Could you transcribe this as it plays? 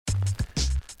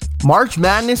March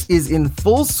Madness is in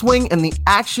full swing and the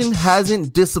action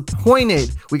hasn't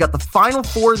disappointed. We got the Final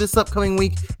Four this upcoming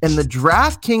week, and the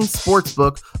DraftKings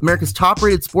Sportsbook, America's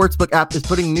top-rated sportsbook app, is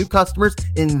putting new customers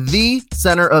in the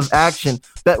center of action.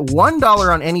 Bet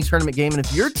 $1 on any tournament game, and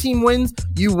if your team wins,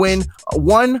 you win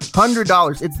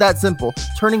 $100. It's that simple.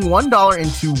 Turning $1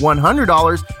 into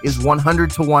 $100 is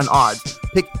 100-to-1 odds.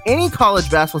 Pick any college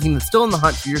basketball team that's still in the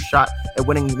hunt for your shot at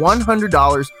winning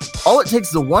 $100. All it takes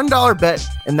is a $1 bet,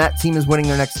 and that team is winning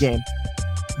their next game.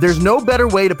 There's no better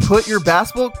way to put your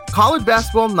college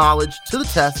basketball knowledge to the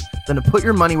test than to put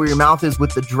your money where your mouth is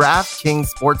with the DraftKings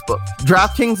Sportsbook.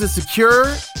 DraftKings is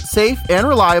secure, safe, and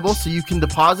reliable, so you can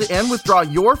deposit and withdraw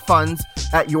your funds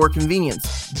at your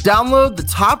convenience. Download the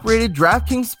top-rated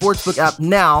DraftKings Sportsbook app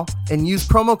now and use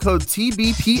promo code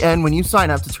TBPN when you sign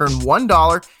up to turn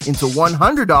 $1 into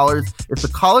 $100 if the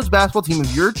college basketball team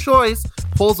of your choice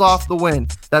pulls off the win.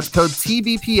 That's code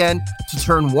TBPN to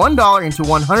turn $1 into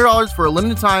 $100 for a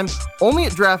limited time only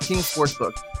at DraftKings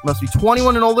Sportsbook. Must be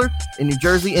 21 and older in New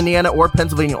Jersey, Indiana, or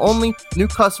Pennsylvania only. New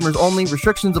customers only.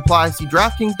 Restrictions apply. See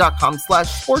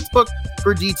DraftKings.com/sportsbook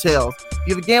for details. If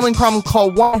you have a gambling problem,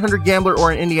 call 1-800-GAMBLER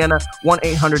or in Indiana,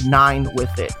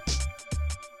 1-800-9-WITH-IT.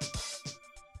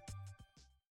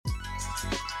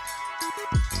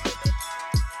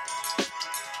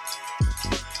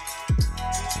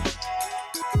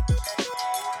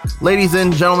 Ladies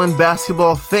and gentlemen,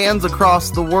 basketball fans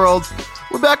across the world,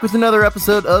 we're back with another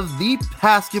episode of the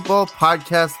Pastketball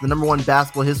Podcast, the number one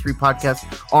basketball history podcast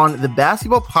on the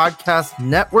Basketball Podcast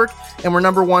Network. And we're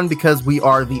number one because we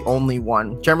are the only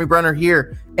one. Jeremy Brenner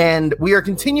here, and we are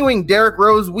continuing Derrick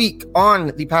Rose Week on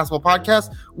the Pastketball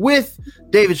Podcast with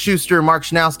David Schuster, Mark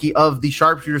Schanowski of the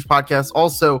Sharpshooters Podcast,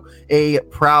 also a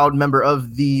proud member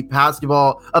of the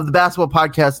Basketball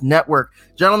Podcast Network.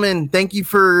 Gentlemen, thank you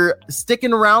for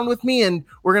sticking around with me, and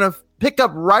we're going to pick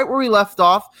up right where we left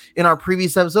off in our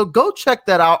previous episode. Go check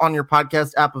that out on your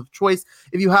podcast app of choice.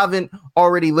 If you haven't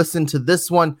already listened to this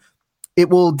one,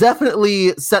 it will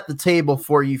definitely set the table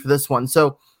for you for this one.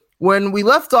 So when we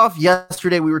left off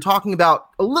yesterday, we were talking about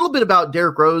a little bit about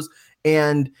Derrick Rose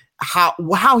and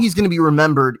how he's going to be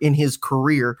remembered in his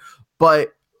career. But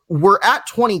we're at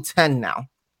 2010 now,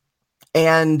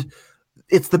 and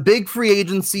it's the big free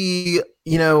agency,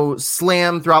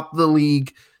 slam throughout the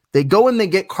league. They go and they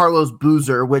get Carlos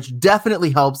Boozer, which definitely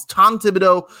helps. Tom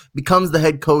Thibodeau becomes the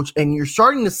head coach, and you're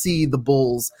starting to see the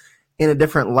Bulls in a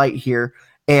different light here.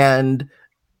 And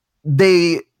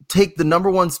they take the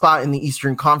number one spot in the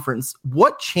Eastern Conference.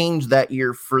 What changed that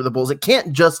year for the Bulls? It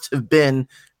can't just have been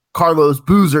Carlos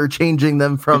Boozer changing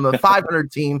them from a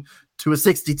 500 team to a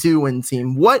 62-win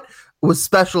team. What was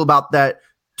special about that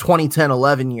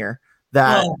 2010-11 year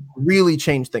that really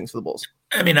changed things for the Bulls?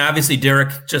 I mean, obviously, Derrick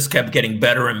just kept getting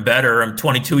better and better. I'm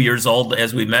 22 years old,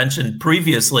 as we mentioned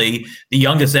previously, the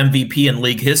youngest MVP in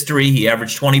league history. He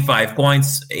averaged 25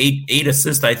 points, eight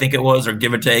assists, I think it was, or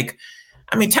give or take.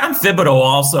 I mean, Tom Thibodeau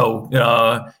also,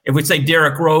 if we say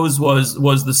Derrick Rose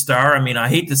was the star, I mean, I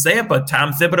hate to say it, but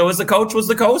Tom Thibodeau as the coach was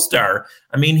the co-star.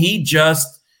 I mean, he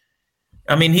was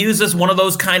just one of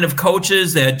those kind of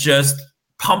coaches that just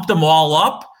pumped them all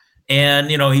up. And,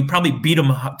 he probably beat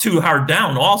him too hard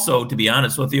down also, to be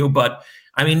honest with you. But,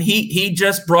 I mean, he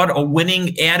just brought a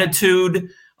winning attitude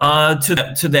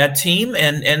to that team,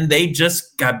 and they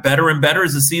just got better and better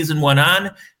as the season went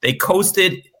on. They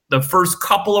coasted the first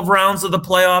couple of rounds of the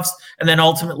playoffs, and then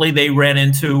ultimately they ran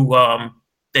into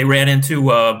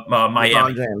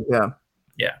Miami.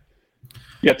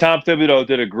 Yeah, Tom Thibodeau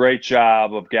did a great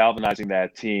job of galvanizing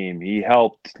that team. He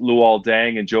helped Luol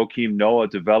Deng and Joakim Noah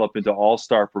develop into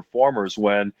all-star performers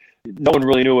when no one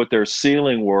really knew what their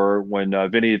ceiling were when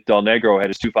Vinny Del Negro had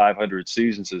his 2 500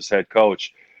 seasons as head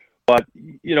coach. But,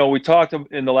 we talked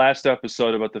in the last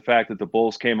episode about the fact that the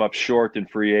Bulls came up short in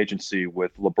free agency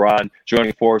with LeBron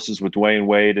joining forces with Dwayne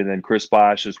Wade and then Chris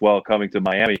Bosh as well coming to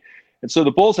Miami. And so the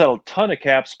Bulls had a ton of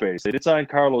cap space. They did sign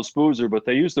Carlos Boozer, but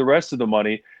they used the rest of the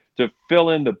money to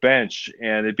fill in the bench,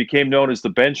 and it became known as the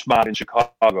bench mob in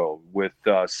Chicago with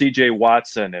C.J.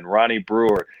 Watson and Ronnie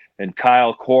Brewer and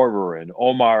Kyle Korver and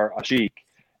Omar Ashik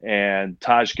and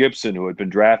Taj Gibson, who had been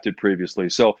drafted previously.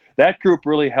 So that group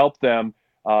really helped them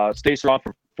stay strong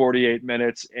for 48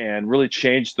 minutes and really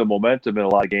changed the momentum in a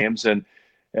lot of games. And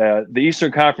the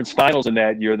Eastern Conference Finals in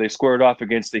that year, they squared off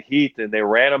against the Heat, and they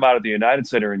ran them out of the United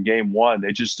Center in Game 1.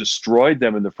 They just destroyed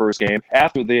them in the first game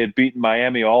after they had beaten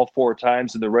Miami all 4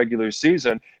 times in the regular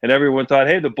season. And everyone thought,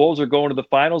 hey, the Bulls are going to the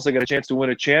finals. They got a chance to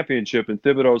win a championship in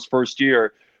Thibodeau's first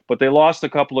year. But they lost a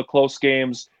couple of close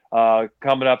games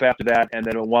coming up after that, and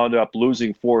then it wound up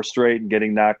losing 4 straight and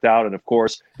getting knocked out. And, of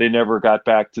course, they never got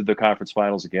back to the conference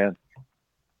finals again.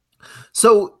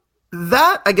 So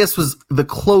that, I guess, was the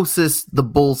closest the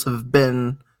Bulls have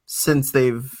been since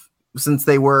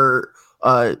they were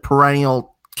a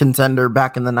perennial contender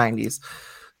back in the 90s.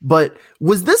 But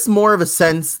was this more of a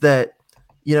sense that,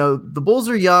 the Bulls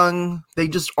are young, they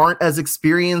just aren't as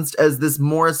experienced as this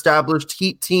more established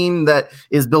Heat team that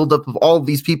is built up of all of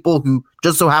these people who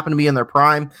just so happen to be in their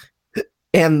prime,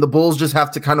 and the Bulls just have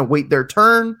to kind of wait their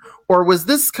turn? Or was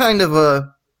this kind of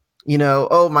a,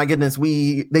 oh my goodness,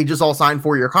 they just all signed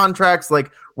 4-year contracts,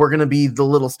 like we're going to be the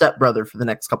little stepbrother for the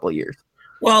next couple of years?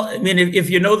 Well, I mean, if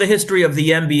you know the history of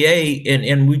the NBA,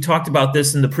 and we talked about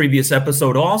this in the previous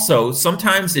episode also,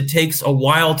 sometimes it takes a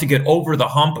while to get over the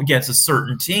hump against a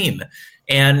certain team.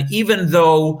 And even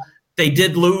though they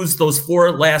did lose those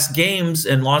 4 last games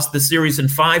and lost the series in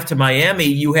 5 to Miami,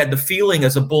 you had the feeling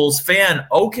as a Bulls fan,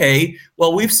 okay,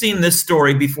 well, we've seen this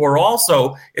story before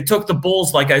also. It took the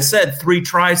Bulls, like I said, 3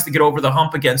 tries to get over the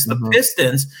hump against the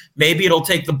Pistons. Maybe it'll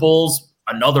take the Bulls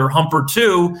another hump or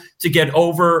 2 to get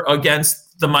over against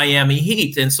the Miami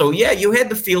Heat. And so, yeah, you had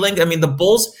the feeling, I mean, the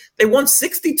Bulls, they won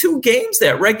 62 games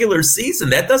that regular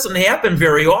season. That doesn't happen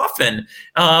very often.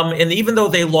 And even though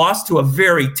they lost to a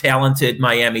very talented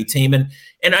Miami team, and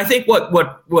I think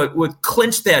what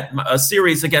clinched that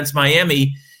series against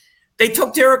Miami, they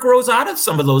took Derrick Rose out of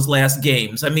some of those last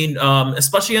games. I mean,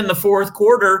 especially in the fourth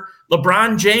quarter,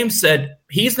 LeBron James said,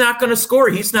 he's not going to score.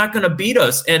 He's not going to beat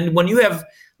us. And when you have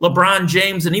LeBron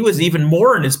James, and he was even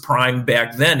more in his prime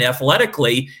back then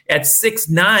athletically, at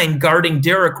 6'9", guarding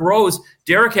Derrick Rose,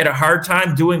 Derrick had a hard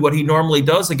time doing what he normally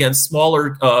does against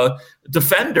smaller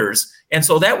defenders. And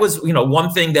so that was,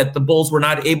 one thing that the Bulls were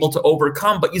not able to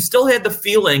overcome. But you still had the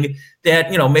feeling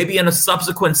that, maybe in a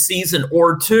subsequent season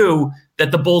or 2, that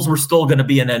the Bulls were still going to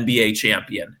be an NBA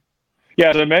champion.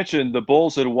 Yeah, as I mentioned, the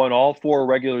Bulls had won all 4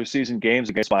 regular season games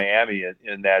against Miami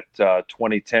in that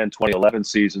 2010-2011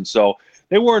 season. So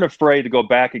they weren't afraid to go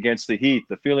back against the Heat.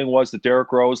 The feeling was that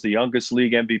Derrick Rose, the youngest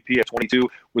league MVP at 22,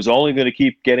 was only going to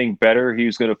keep getting better. He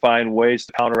was going to find ways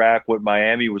to counteract what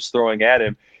Miami was throwing at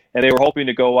him. And they were hoping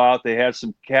to go out. They had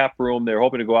some cap room. They were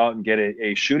hoping to go out and get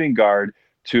a shooting guard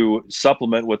to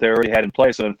supplement what they already had in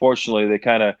place. And unfortunately, they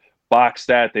kind of boxed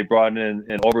that. They brought in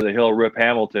an over-the-hill Rip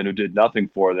Hamilton who did nothing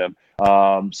for them.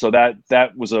 So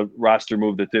that was a roster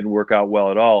move that didn't work out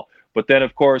well at all. But then,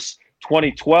 of course,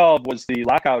 2012 was the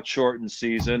lockout shortened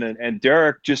season, and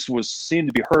Derrick just seemed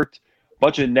to be hurt, a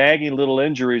bunch of nagging little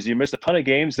injuries. He missed a ton of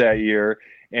games that year,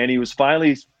 and he was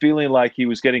finally feeling like he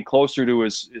was getting closer to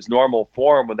his normal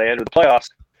form when they entered the playoffs.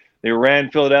 They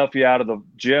ran Philadelphia out of the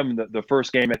gym the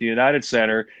first game at the United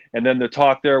Center, and then the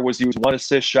talk there was he was 1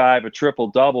 assist shy of a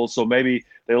triple-double, so maybe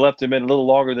they left him in a little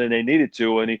longer than they needed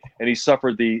to, and he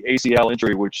suffered the ACL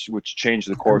injury, which changed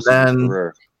the course of his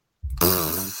career.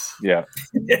 Yeah.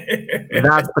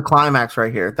 That's the climax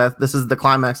right here. This is the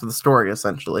climax of the story,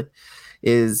 essentially.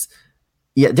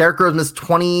 Derrick Rose missed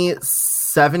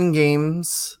 27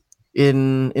 games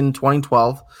in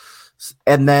 2012.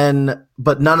 But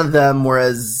none of them were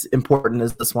as important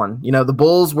as this one. The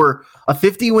Bulls were a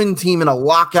 50-win team in a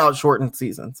lockout shortened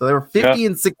season. So they were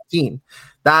 50-16.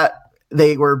 That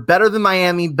they were better than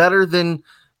Miami, better than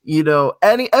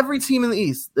every team in the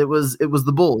East. It was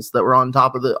the Bulls that were on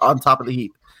top of the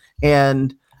heap.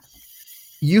 And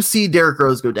you see Derrick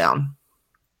Rose go down.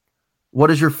 What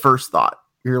is your first thought?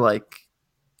 You're like,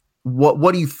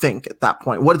 what do you think at that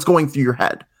point? What is going through your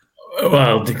head?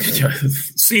 Well, the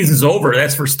season's over,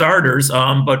 that's for starters.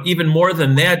 But even more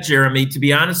than that, Jeremy, to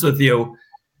be honest with you,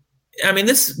 I mean,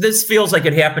 this feels like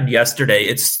it happened yesterday.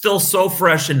 It's still so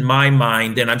fresh in my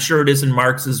mind, and I'm sure it is in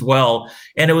Mark's as well.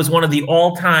 And it was one of the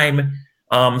all-time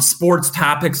sports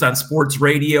topics on sports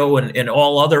radio and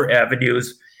all other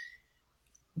avenues.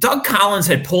 Doug Collins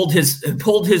had pulled his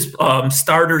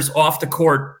starters off the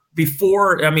court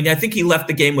before. I mean, I think he left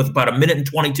the game with about 1 minute and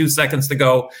 22 seconds to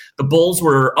go. The Bulls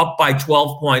were up by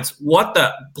 12 points. What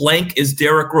the blank is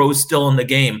Derrick Rose still in the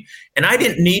game? And I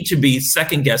didn't need to be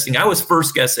second guessing. I was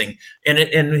first guessing. And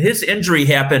his injury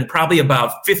happened probably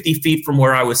about 50 feet from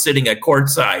where I was sitting at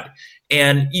courtside.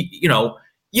 And,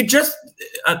 you just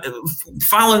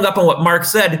following up on what Mark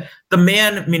said, the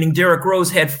man, meaning Derrick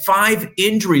Rose, had 5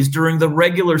 injuries during the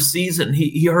regular season.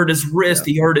 He hurt his wrist,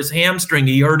 he hurt his hamstring,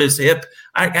 he hurt his hip.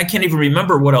 I can't even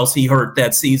remember what else he hurt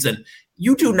that season.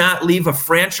 You do not leave a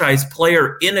franchise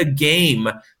player in a game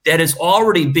that is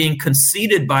already being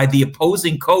conceded by the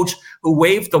opposing coach who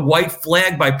waved the white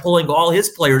flag by pulling all his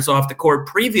players off the court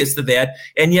previous to that,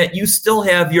 and yet you still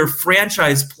have your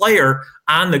franchise player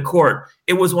on the court.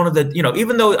 It was one of the,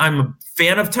 even though I'm a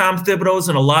fan of Tom Thibodeau's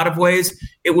in a lot of ways,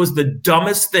 it was the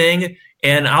dumbest thing,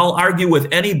 and I'll argue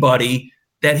with anybody.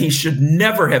 that he should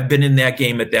never have been in that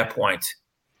game at that point?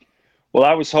 Well,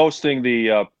 I was hosting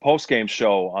the post-game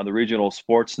show on the regional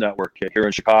sports network here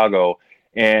in Chicago,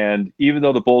 and even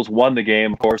though the Bulls won the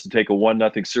game, of course, to take a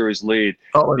 1-0 series lead,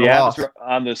 the atmosphere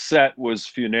on the set was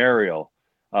funereal.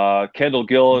 Kendall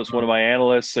Gill is one of my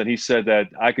analysts, and he said that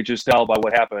I could just tell by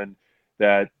what happened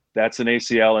that that's an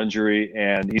ACL injury,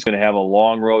 and he's going to have a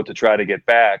long road to try to get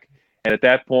back. And at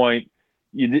that point,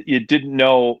 you didn't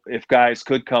know if guys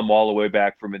could come all the way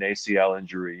back from an ACL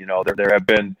injury. You know, there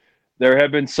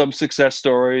have been some success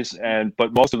stories,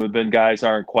 but most of them have been guys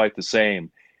aren't quite the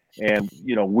same. And,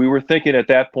 you know, we were thinking at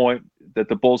that point that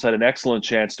the Bulls had an excellent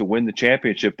chance to win the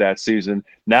championship that season.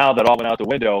 Now that all went out the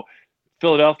window,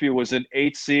 Philadelphia was an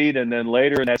 8 seed, and then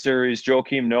later in that series,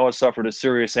 Joakim Noah suffered a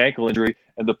serious ankle injury,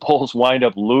 and the Bulls wind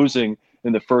up losing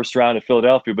in the first round of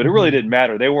Philadelphia. But it really didn't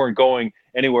matter. They weren't going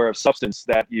anywhere of substance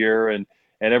that year, and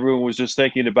everyone was just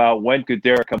thinking about when could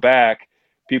Derrick come back.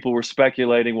 People were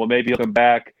speculating, well, maybe he'll come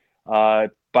back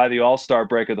by the All-Star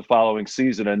break of the following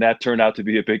season, and that turned out to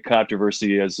be a big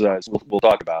controversy, as we'll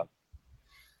talk about.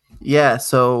 Yeah,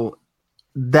 so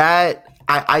that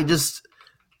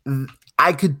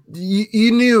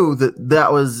you knew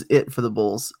that was it for the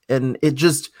Bulls, and it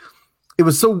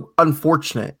was so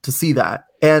unfortunate to see that.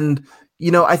 And,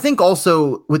 you know, I think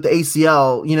also with the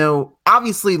ACL, you know,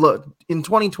 obviously, look, in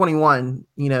 2021,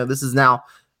 you know, this is now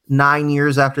 9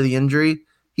 years after the injury,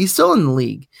 he's still in the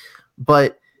league.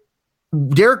 But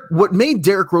what made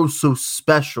Derrick Rose so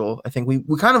special, I think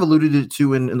we kind of alluded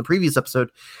to in the previous episode,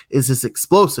 is his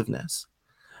explosiveness.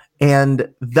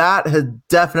 And that had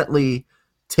definitely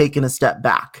taken a step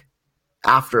back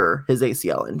after his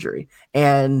ACL injury.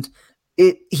 And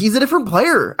he's a different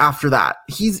player after that.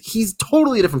 He's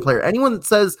totally a different player. Anyone that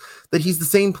says that he's the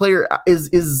same player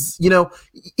is, you know,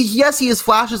 yes, he has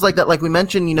flashes like that. Like we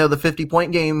mentioned, you know, the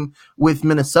 50-point game with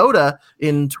Minnesota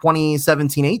in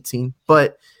 2017-18,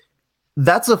 but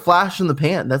that's a flash in the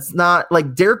pan. That's not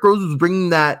like Derrick Rose was bringing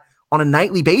that on a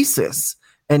nightly basis.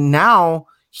 And now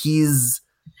he's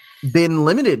been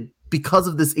limited because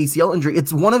of this ACL injury.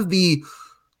 It's one of the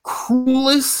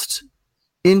cruelest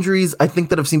injuries I think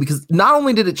that I've seen, because not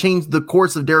only did it change the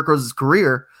course of Derrick Rose's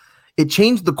career, it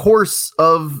changed the course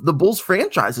of the Bulls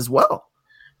franchise as well.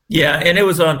 Yeah, and it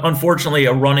was unfortunately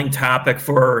a running topic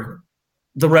for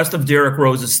the rest of Derrick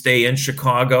Rose's stay in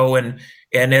Chicago. And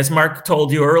as Mark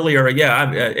told you earlier,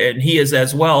 and he is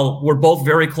as well, we're both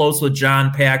very close with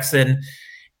John Paxson,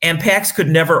 and Pax could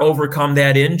never overcome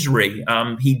that injury.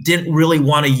 He didn't really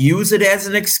want to use it as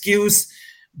an excuse,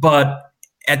 but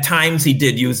at times he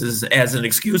did use it as an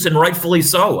excuse, and rightfully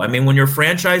so. I mean, when your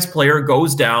franchise player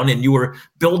goes down and you were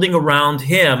building around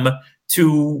him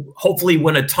to hopefully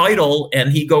win a title,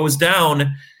 and he goes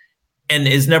down and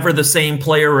is never the same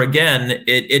player again,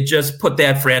 it just put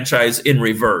that franchise in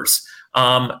reverse.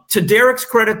 To Derrick's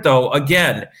credit, though,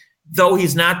 again, though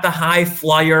he's not the high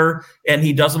flyer and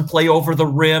he doesn't play over the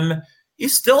rim, he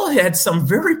still had some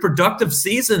very productive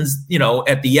seasons, you know,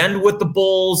 at the end with the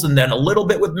Bulls, and then a little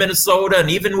bit with Minnesota, and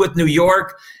even with New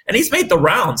York. And he's made the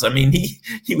rounds. I mean,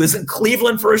 he was in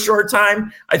Cleveland for a short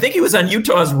time. I think he was on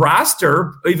Utah's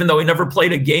roster, even though he never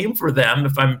played a game for them,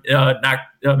 if I'm not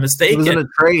mistaken. He was in a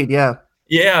trade, yeah.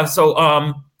 Yeah,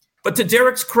 so but to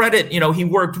Derrick's credit, you know, he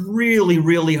worked really,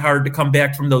 really hard to come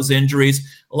back from those injuries.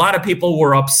 A lot of people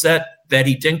were upset that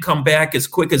he didn't come back as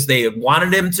quick as they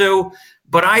wanted him to.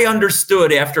 But I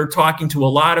understood after talking to a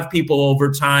lot of people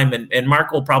over time, and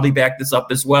Mark will probably back this up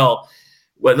as well,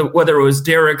 whether it was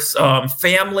Derrick's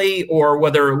family or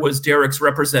whether it was Derrick's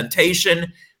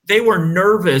representation, they were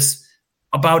nervous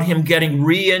about him getting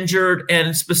re-injured.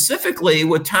 And specifically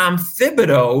with Tom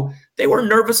Thibodeau, they were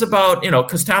nervous about, you know,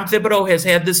 because Tom Thibodeau has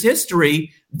had this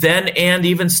history then and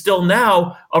even still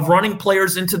now of running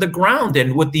players into the ground.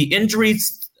 And with the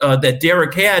injuries that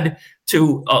Derrick had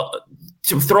to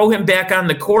throw him back on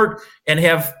the court and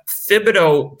have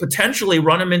Thibodeau potentially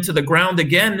run him into the ground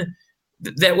again,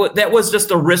 that was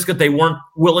just a risk that they weren't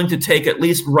willing to take, at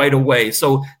least right away.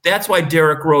 So that's why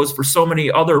Derrick Rose, for so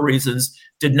many other reasons,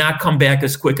 did not come back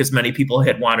as quick as many people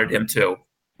had wanted him to.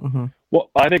 Mm-hmm.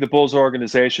 Well, I think the Bulls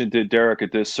organization did Derrick a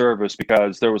disservice,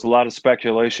 because there was a lot of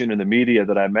speculation in the media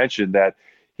that I mentioned that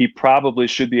he probably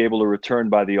should be able to return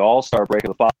by the All-Star break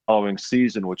of the following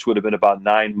season, which would have been about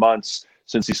 9 months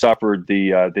since he suffered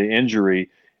the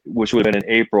injury, which would have been in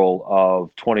April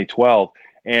of 2012.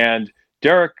 And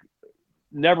Derrick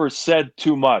never said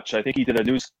too much. I think he did a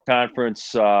news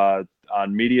conference on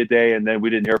media day, and then we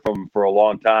didn't hear from him for a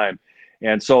long time.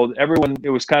 And so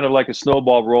it was kind of like a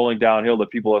snowball rolling downhill,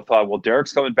 that people have thought, well,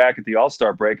 Derrick's coming back at the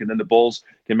All-Star break, and then the Bulls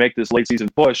can make this late season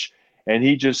push. And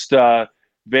he just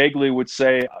vaguely would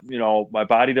say, my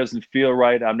body doesn't feel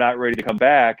right. I'm not ready to come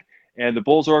back. And the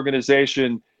Bulls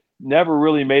organization never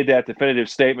really made that definitive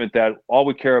statement that all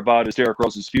we care about is Derrick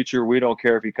Rose's future. We don't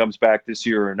care if he comes back this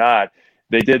year or not.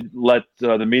 They did let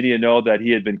the media know that he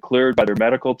had been cleared by their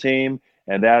medical team,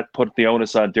 and that put the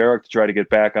onus on Derrick to try to get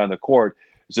back on the court.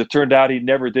 As it turned out, he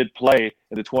never did play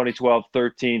in the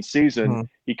 2012-13 season. Mm-hmm.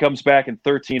 He comes back in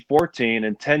 13-14,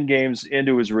 and 10 games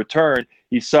into his return,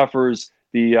 he suffers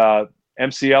the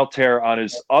MCL tear on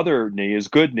his other knee, his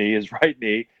good knee, his right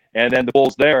knee, and then the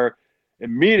Bulls there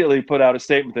immediately put out a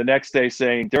statement the next day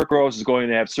saying Derrick Rose is going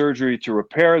to have surgery to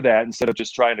repair that instead of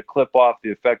just trying to clip off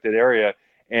the affected area,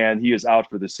 and he is out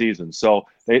for the season. So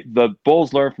the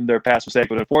Bulls learned from their past mistake,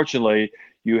 but unfortunately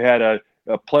you had a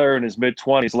player in his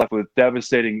mid-20s left with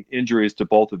devastating injuries to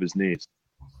both of his knees.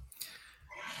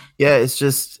 Yeah, it's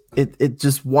just it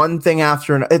just one thing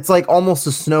after another. It's like almost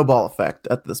a snowball effect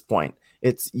at this point.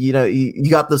 It's, you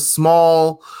got the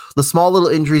small little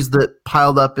injuries that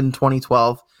piled up in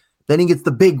 2012. Then he gets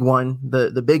the big one,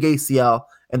 the big ACL,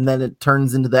 and then it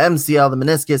turns into the MCL, the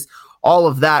meniscus, all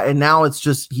of that. And now it's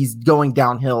just he's going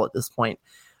downhill at this point.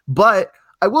 But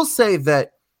I will say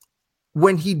that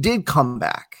when he did come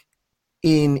back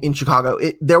in Chicago,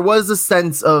 there was a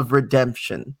sense of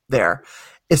redemption there,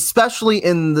 especially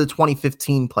in the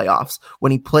 2015 playoffs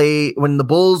when the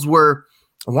Bulls were,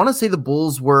 I want to say the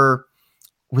Bulls were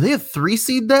they a 3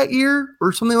 seed that year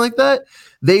or something like that?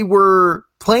 They were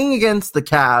playing against the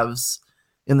Cavs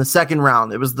in the second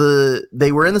round. They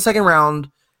were in the second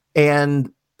round, and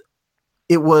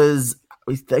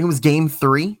I think it was game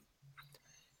 3.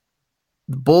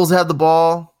 The Bulls had the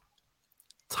ball,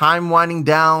 time winding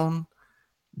down.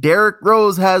 Derrick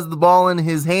Rose has the ball in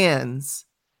his hands.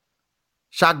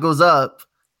 Shot goes up,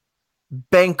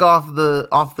 bank off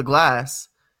the glass,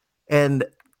 and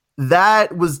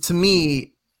that was, to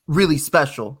me, really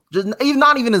special. Just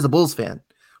not even as a Bulls fan,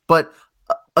 but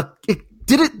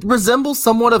did it resemble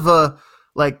somewhat of a,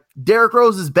 like, Derrick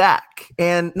Rose is back.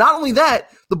 And not only that,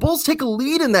 the Bulls take a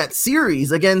lead in that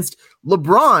series against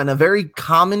LeBron, a very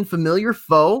common, familiar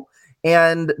foe.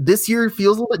 And this year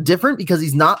feels a little bit different because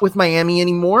he's not with Miami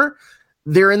anymore.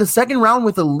 They're in the second round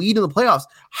with a lead in the playoffs.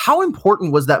 How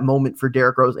important was that moment for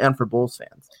Derrick Rose and for Bulls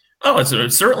fans? Oh,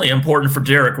 it's certainly important for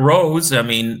Derrick Rose. I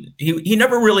mean, he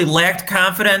never really lacked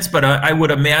confidence, but I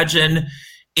would imagine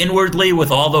inwardly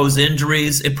with all those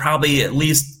injuries, it probably at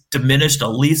least diminished a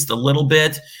little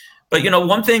bit. But,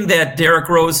 one thing that Derrick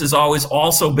Rose has always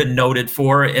also been noted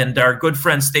for, and our good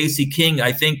friend Stacey King,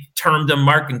 I think, termed him,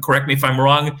 Mark, and correct me if I'm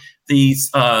wrong, the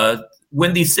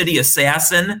Windy City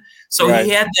Assassin. So right.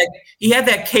 He had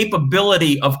that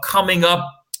capability of coming up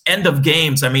end of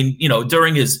games. I mean,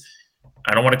 during his,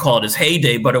 I don't want to call it his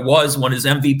heyday, but it was when his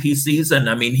MVP season.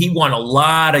 I mean, he won a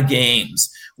lot of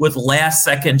games with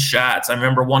last-second shots. I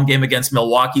remember one game against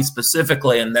Milwaukee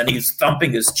specifically, and then he's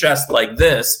thumping his chest like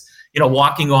this,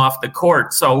 walking off the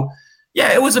court. So,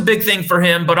 yeah, it was a big thing for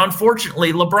him. But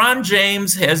unfortunately, LeBron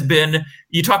James has been,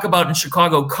 you talk about in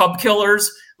Chicago, Cub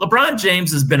killers. LeBron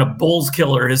James has been a Bulls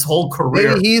killer his whole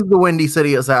career. Maybe he's the Windy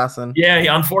City Assassin.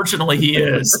 Yeah, unfortunately he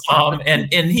is.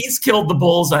 And he's killed the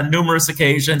Bulls on numerous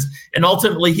occasions, and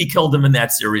ultimately he killed them in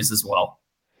that series as well.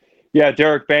 Yeah,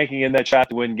 Derrick banking in that shot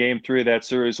to win game 3 of that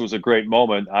series was a great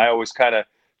moment. I always kind of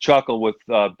chuckle with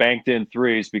banked in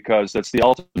threes because that's the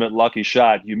ultimate lucky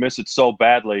shot. You miss it so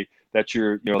badly that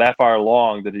you're that far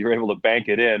along that you're able to bank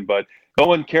it in. But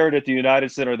Bowen carried at the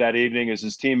United Center that evening as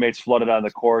his teammates flooded on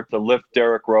the court to lift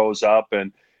Derrick Rose up.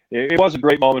 And it was a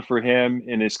great moment for him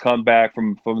in his comeback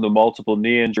from the multiple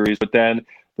knee injuries. But then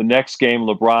the next game,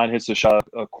 LeBron hits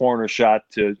a corner shot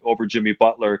over Jimmy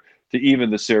Butler to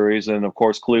even the series. And, of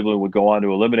course, Cleveland would go on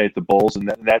to eliminate the Bulls. And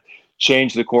that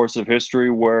changed the course of history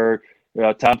where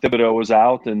Tom Thibodeau was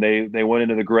out and they went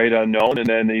into the great unknown. And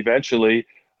then eventually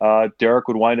Derrick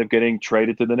would wind up getting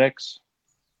traded to the Knicks.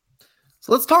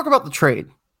 So let's talk about the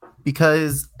trade,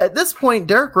 because at this point,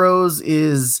 Derrick Rose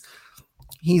he's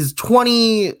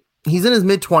 20, he's in his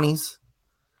mid-20s,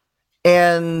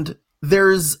 and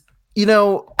there's,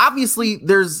 obviously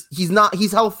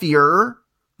he's healthier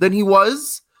than he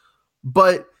was,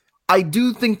 but I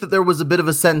do think that there was a bit of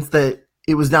a sense that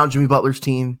it was now Jimmy Butler's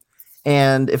team,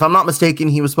 and if I'm not mistaken,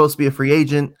 he was supposed to be a free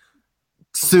agent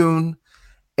soon.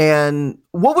 And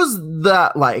what was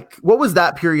that like? What was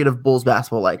that period of Bulls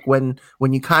basketball like when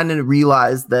you kind of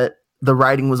realized that the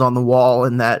writing was on the wall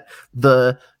and that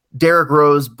the Derrick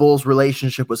Rose Bulls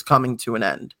relationship was coming to an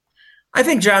end? I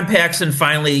think John Paxson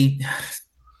finally,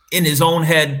 in his own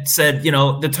head, said,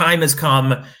 the time has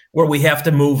come where we have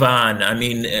to move on. I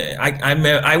mean,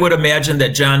 I would imagine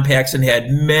that John Paxson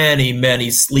had many, many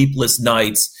sleepless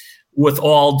nights with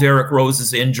all Derrick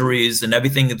Rose's injuries and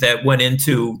everything that went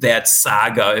into that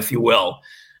saga, if you will.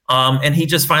 And he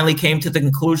just finally came to the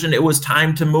conclusion it was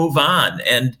time to move on.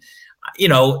 And,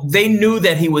 they knew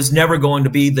that he was never going to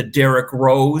be the Derrick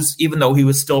Rose, even though he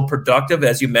was still productive,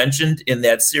 as you mentioned, in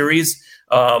that series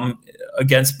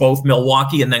against both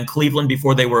Milwaukee and then Cleveland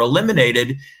before they were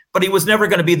eliminated. But he was never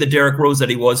going to be the Derrick Rose that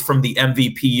he was from the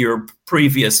MVP year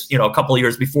previous, a couple of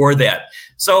years before that.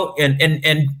 So,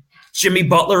 and Jimmy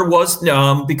Butler was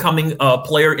becoming a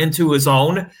player into his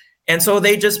own. And so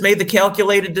they just made the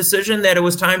calculated decision that it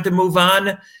was time to move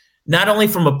on, not only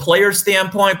from a player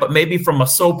standpoint, but maybe from a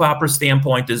soap opera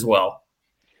standpoint as well.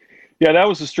 Yeah, that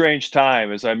was a strange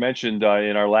time. As I mentioned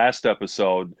in our last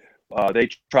episode, they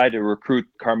tried to recruit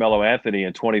Carmelo Anthony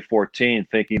in 2014,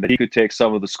 thinking that he could take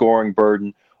some of the scoring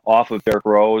burden off of Derrick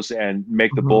Rose and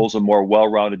make the Bulls a more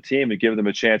well-rounded team and give them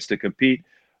a chance to compete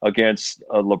against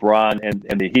LeBron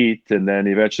and the Heat, and then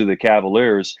eventually the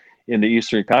Cavaliers in the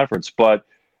Eastern Conference. But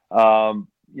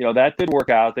that didn't work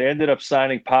out. They ended up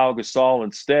signing Pau Gasol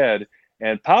instead,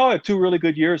 and Pau had 2 really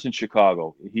good years in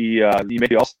Chicago. He made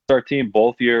the All-Star team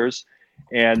both years,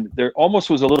 and there almost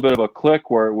was a little bit of a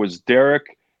click where it was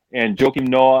Derrick and Joakim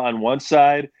Noah on one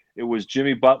side, it was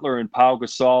Jimmy Butler and Pau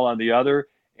Gasol on the other,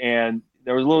 and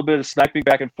there was a little bit of sniping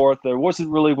back and forth. There wasn't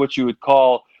really what you would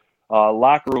call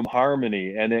locker room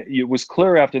harmony, and it was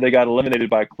clear after they got eliminated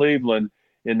by Cleveland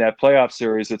in that playoff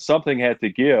series that something had to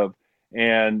give.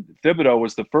 And Thibodeau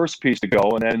was the first piece to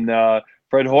go, and then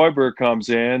Fred Hoiberg comes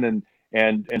in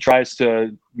and tries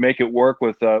to make it work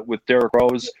with Derrick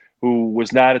Rose, who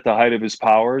was not at the height of his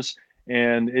powers,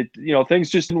 and things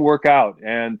just didn't work out.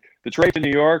 And the trade to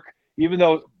New York, even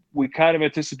though we kind of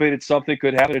anticipated something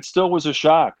could happen, it still was a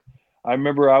shock. I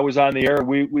remember I was on the air.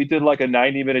 We did like a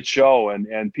 90-minute show,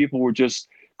 and people were just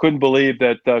couldn't believe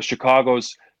that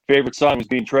Chicago's favorite son was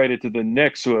being traded to the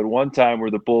Knicks, who at one time were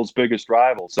the Bulls' biggest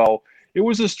rival. So it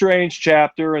was a strange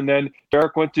chapter. And then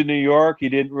Derrick went to New York. He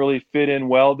didn't really fit in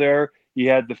well there. He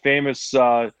had the famous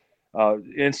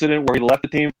incident where he left the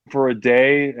team for a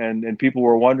day, and people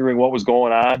were wondering what was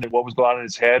going on and what was going on in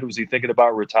his head. Was he thinking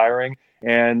about retiring?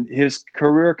 And his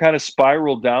career kind of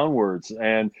spiraled downwards.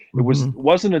 And it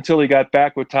wasn't until he got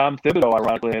back with Tom Thibodeau,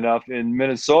 ironically enough, in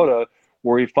Minnesota,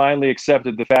 where he finally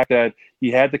accepted the fact that he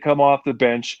had to come off the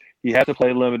bench. He had to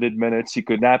play limited minutes. He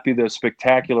could not be the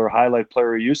spectacular highlight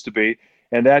player he used to be.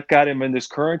 And that got him in this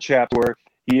current chapter where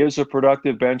he is a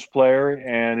productive bench player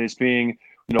and is being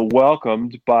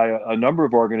welcomed by a number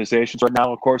of organizations. Right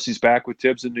now, of course, he's back with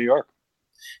Tibbs in New York.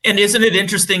 And isn't it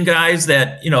interesting, guys,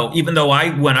 that, even though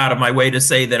I went out of my way to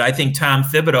say that I think Tom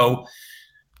Thibodeau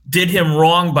did him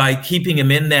wrong by keeping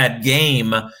him in that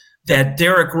game, that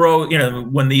Derrick Rose,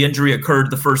 when the injury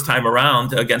occurred the first time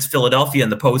around against Philadelphia in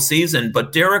the postseason,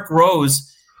 but Derrick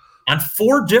Rose on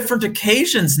 4 different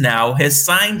occasions now has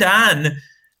signed on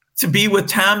to be with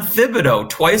Tom Thibodeau,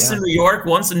 twice in New York,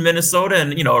 once in Minnesota,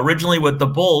 and, originally with the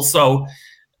Bulls. So,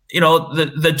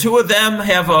 the two of them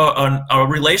have a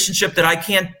relationship that I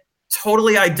can't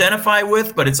totally identify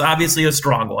with, but it's obviously a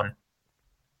strong one.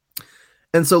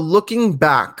 And so looking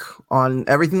back on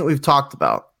everything that we've talked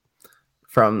about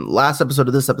from last episode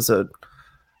to this episode,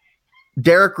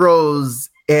 Derrick Rose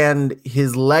and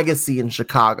his legacy in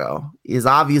Chicago is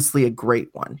obviously a great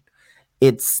one.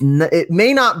 It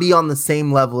may not be on the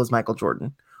same level as Michael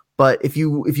Jordan, but if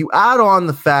you add on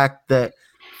the fact that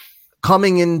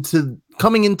coming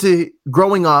into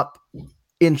growing up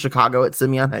in Chicago at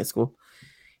Simeon High School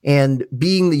and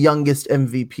being the youngest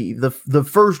MVP, the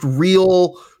first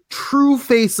real true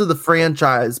face of the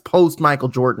franchise post Michael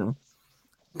Jordan,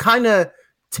 kind of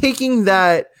taking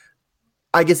that,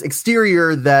 I guess,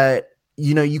 exterior that,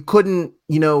 you couldn't,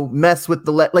 mess with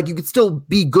like you could still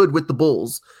be good with the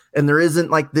Bulls and there isn't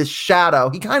like this shadow.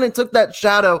 He kind of took that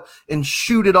shadow and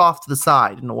shoot it off to the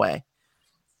side in a way.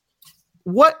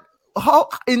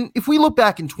 If we look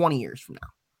back in 20 years from now,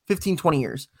 15, 20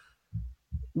 years,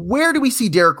 where do we see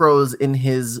Derrick Rose in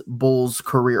his Bulls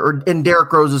career or in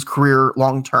Derrick Rose's career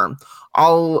long-term?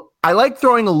 I like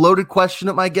throwing a loaded question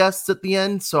at my guests at the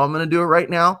end, so I'm going to do it right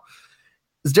now.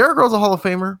 Is Derrick Rose a Hall of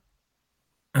Famer?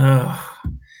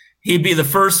 He'd be the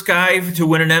first guy to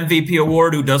win an MVP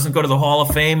award who doesn't go to the Hall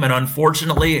of Fame, and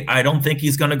unfortunately, I don't think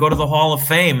he's going to go to the Hall of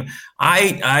Fame.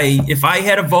 If I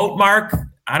had a vote, Mark,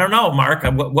 I don't know, Mark,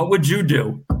 what would you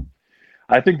do?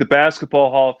 I think the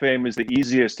Basketball Hall of Fame is the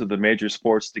easiest of the major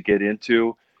sports to get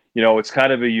into. It's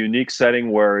kind of a unique setting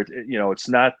where it's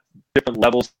not different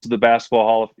levels to the Basketball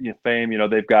Hall of Fame.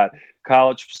 They've got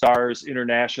college stars,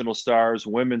 international stars,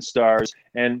 women's stars,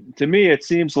 and to me, it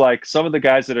seems like some of the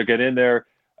guys that are getting in there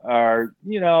are,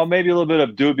 maybe a little bit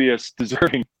of dubious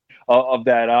deserving of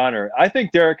that honor. I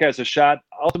think Derrick has a shot.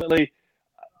 Ultimately,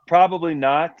 probably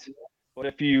not. But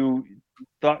if you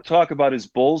talk about his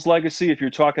Bulls legacy, if you're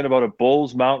talking about a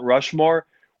Bulls Mount Rushmore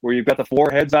where you've got the four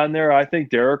heads on there, I think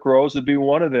Derrick Rose would be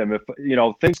one of them. If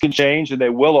things can change, and they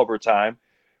will over time.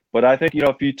 But I think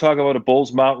if you talk about a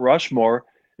Bulls Mount Rushmore,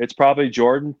 it's probably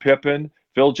Jordan, Pippen,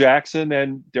 Phil Jackson,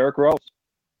 and Derrick Rose.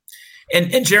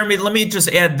 And Jeremy, let me just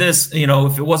add this,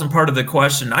 if it wasn't part of the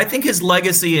question, I think his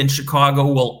legacy in Chicago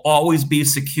will always be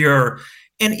secure.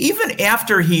 And even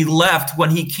after he left, when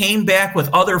he came back with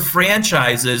other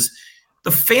franchises,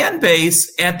 the fan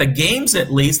base at the games,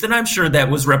 at least, and I'm sure that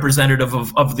was representative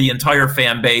of the entire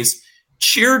fan base,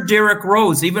 cheered Derrick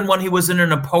Rose, even when he was in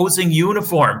an opposing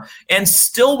uniform. And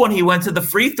still when he went to the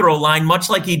free throw line, much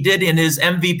like he did in his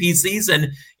MVP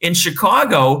season in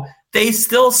Chicago, they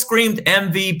still screamed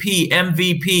MVP,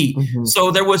 MVP. Mm-hmm. So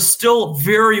there was still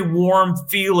very warm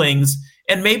feelings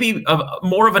and maybe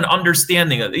more of an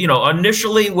understanding.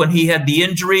 Initially when he had the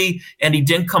injury and he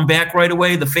didn't come back right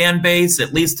away, the fan base,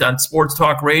 at least on sports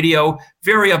talk radio,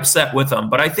 very upset with him.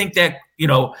 But I think that,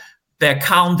 that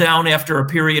calmed down after a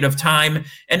period of time.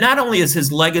 And not only is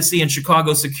his legacy in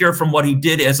Chicago secure from what he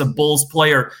did as a Bulls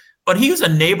player, but he was a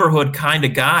neighborhood kind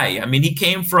of guy. I mean, he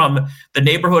came from the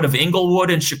neighborhood of Inglewood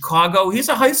in Chicago. He's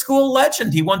a high school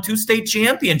legend. He won 2 state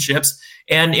championships.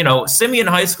 And, Simeon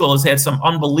High School has had some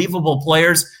unbelievable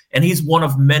players, and he's one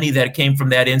of many that came from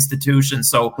that institution.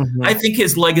 So I think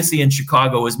his legacy in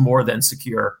Chicago is more than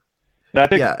secure. And I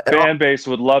think fan base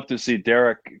would love to see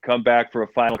Derrick come back for a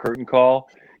final curtain call.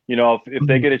 If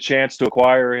they get a chance to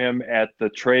acquire him at the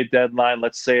trade deadline,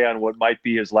 let's say on what might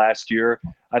be his last year,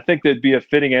 I think that'd be a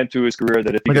fitting end to his career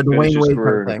that if he could finish his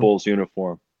career in a Bulls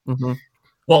uniform. Mm-hmm.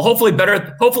 Well, hopefully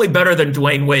better than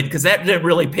Dwayne Wade, because that didn't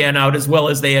really pan out as well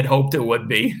as they had hoped it would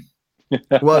be.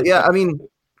 Well, yeah, I mean,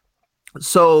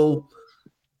 so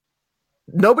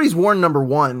nobody's worn number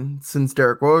 1 since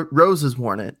Derrick Rose has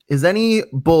worn it. Is any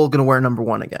Bull going to wear number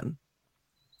 1 again?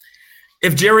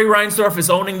 If Jerry Reinsdorf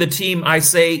is owning the team, I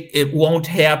say it won't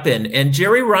happen. And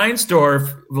Jerry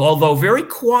Reinsdorf, although very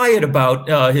quiet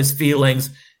about his feelings,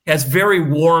 has very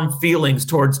warm feelings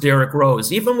towards Derrick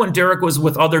Rose. Even when Derrick was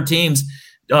with other teams,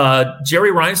 Jerry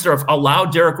Reinsdorf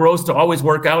allowed Derrick Rose to always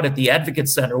work out at the Advocate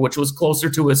Center, which was closer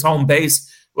to his home base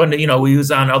when he was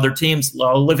on other teams,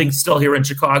 living still here in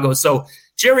Chicago. So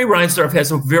Jerry Reinsdorf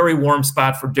has a very warm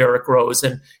spot for Derrick Rose.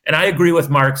 And I agree with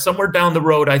Mark. Somewhere down the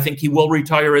road, I think he will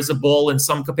retire as a Bull in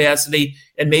some capacity,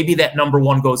 and maybe that number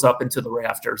 1 goes up into the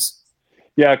rafters.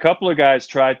 Yeah, a couple of guys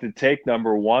tried to take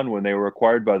number 1 when they were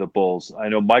acquired by the Bulls. I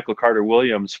know Michael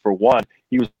Carter-Williams, for one,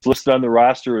 he was listed on the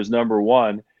roster as number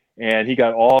 1, and he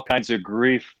got all kinds of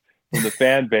grief from the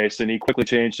fan base, and he quickly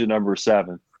changed to number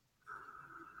 7.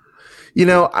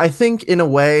 I think in a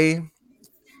way,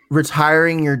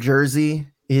 retiring your jersey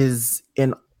is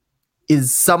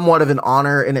somewhat of an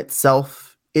honor in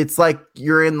itself. It's like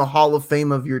you're in the Hall of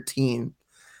Fame of your team.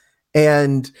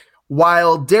 And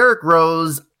while Derrick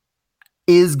Rose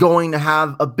is going to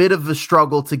have a bit of a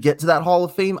struggle to get to that Hall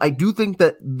of Fame, I do think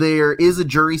that there is a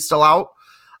jury still out.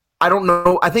 I don't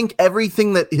know. I think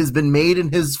everything that has been made in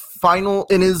his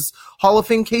Hall of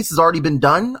Fame case has already been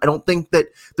done. I don't think that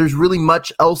there's really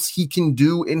much else he can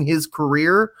do in his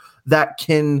career that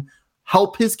can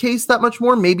help his case that much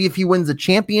more. Maybe if he wins a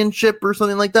championship or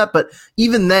something like that. But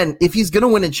even then, if he's going to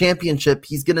win a championship,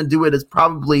 he's going to do it as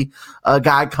probably a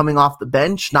guy coming off the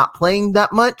bench, not playing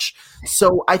that much.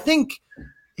 So I think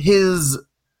his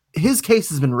case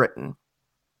has been written.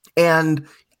 And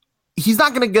he's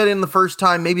not going to get in the first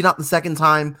time, maybe not the second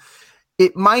time.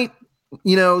 It might,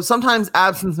 sometimes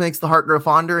absence makes the heart grow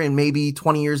fonder, and maybe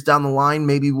 20 years down the line,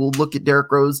 maybe we'll look at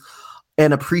Derrick Rose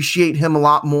and appreciate him a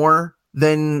lot more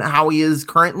than how he is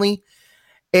currently.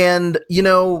 And,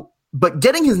 but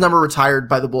getting his number retired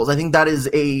by the Bulls, I think that is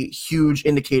a huge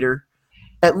indicator,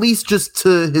 at least just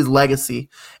to his legacy.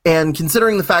 And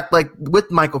considering the fact, like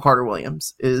with Michael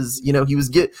Carter-Williams is,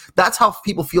 that's how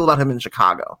people feel about him in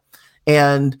Chicago.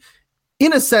 And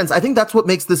in a sense, I think that's what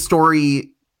makes this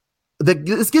story,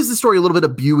 this gives the story a little bit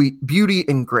of beauty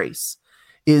and grace,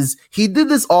 is he did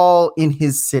this all in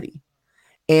his city.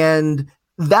 And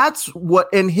that's what,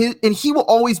 and he will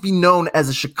always be known as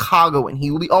a Chicagoan.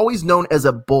 He will be always known as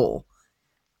a Bull.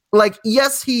 Like,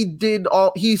 yes, he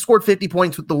scored 50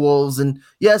 points with the Wolves, and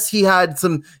yes, he had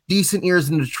some decent years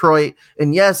in Detroit,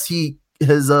 and yes, he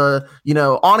has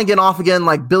on again, off again,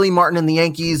 like Billy Martin and the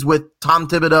Yankees with Tom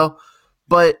Thibodeau,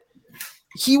 but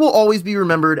he will always be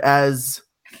remembered as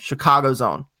Chicago's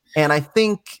own. And I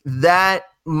think that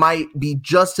might be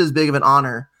just as big of an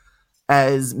honor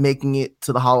as making it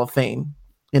to the Hall of Fame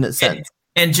in a sense.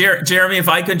 And Jeremy, if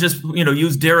I could just,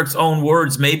 use Derrick's own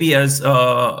words, maybe as,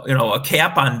 a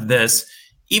cap on this,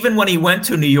 even when he went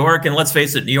to New York, and let's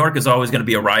face it, New York is always going to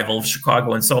be a rival of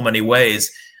Chicago in so many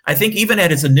ways. I think even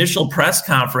at his initial press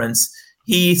conference,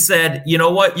 he said, you know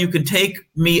what, you can take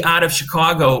me out of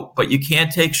Chicago, but you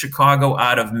can't take Chicago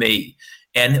out of me.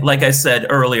 And like I said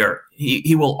earlier,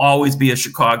 he will always be a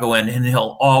Chicagoan, and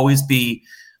he'll always be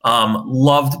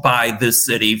loved by this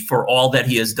city for all that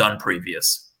he has done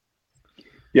previous.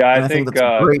 Yeah, I think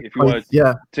if you want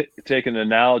to take an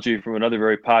analogy from another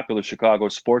very popular Chicago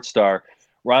sports star,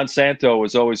 Ron Santo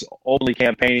was always openly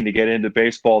campaigning to get into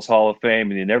baseball's Hall of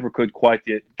Fame, and he never could quite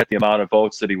get the amount of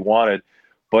votes that he wanted.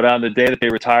 But on the day that they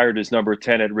retired his number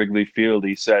 10 at Wrigley Field,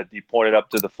 he pointed up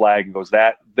to the flag and goes,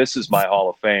 this is my Hall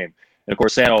of Fame. And of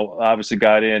course, Santo obviously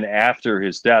got in after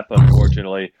his death,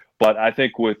 unfortunately. But I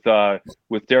think with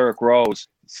Derrick Rose,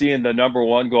 seeing the number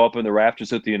 1 go up in the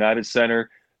rafters at the United Center,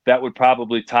 that would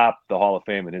probably top the Hall of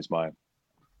Fame in his mind.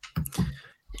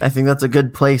 I think that's a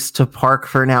good place to park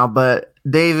for now. But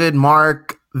David,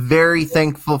 Mark, very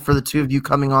thankful for the two of you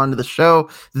coming on to the show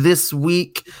this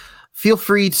week. Feel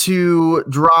free to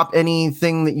drop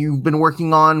anything that you've been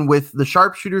working on with the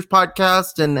Sharpshooters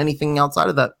podcast and anything outside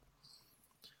of that.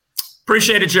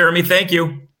 Appreciate it, Jeremy. Thank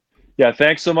you. Yeah,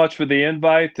 thanks so much for the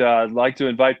invite. I'd like to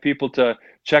invite people to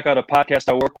check out a podcast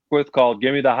I work with called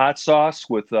Gimme the Hot Sauce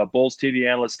with Bulls TV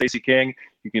analyst Stacey King.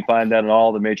 You can find that on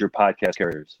all the major podcast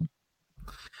carriers.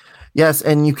 Yes,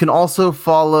 and you can also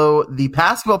follow the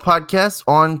Pastketball podcast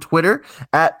on Twitter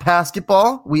at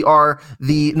Pastketball. We are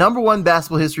the #1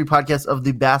 basketball history podcast of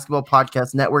the Basketball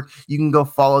Podcast Network. You can go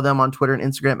follow them on Twitter and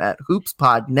Instagram at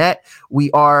HoopsPodNet.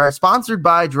 We are sponsored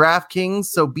by DraftKings,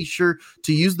 so be sure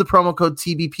to use the promo code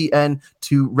TBPN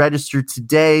to register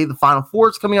today. The Final Four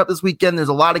is coming up this weekend. There's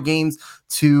a lot of games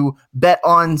to bet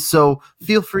on, so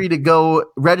feel free to go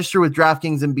register with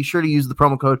DraftKings and be sure to use the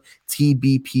promo code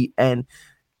TBPN.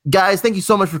 Guys, thank you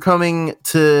so much for coming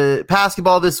to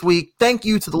Pastketball this week. Thank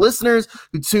you to the listeners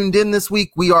who tuned in this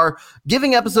week. We are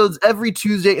giving episodes every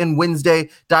Tuesday and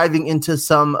Wednesday, diving into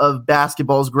some of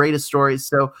basketball's greatest stories.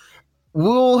 So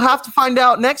we'll have to find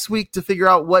out next week to figure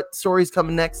out what stories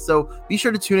coming next. So be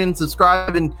sure to tune in,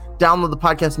 subscribe, and download the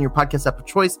podcast in your podcast app of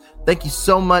choice. Thank you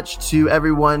so much to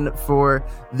everyone for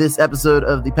this episode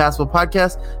of the Pastketball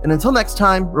Podcast. And until next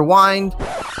time, rewind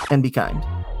and be kind.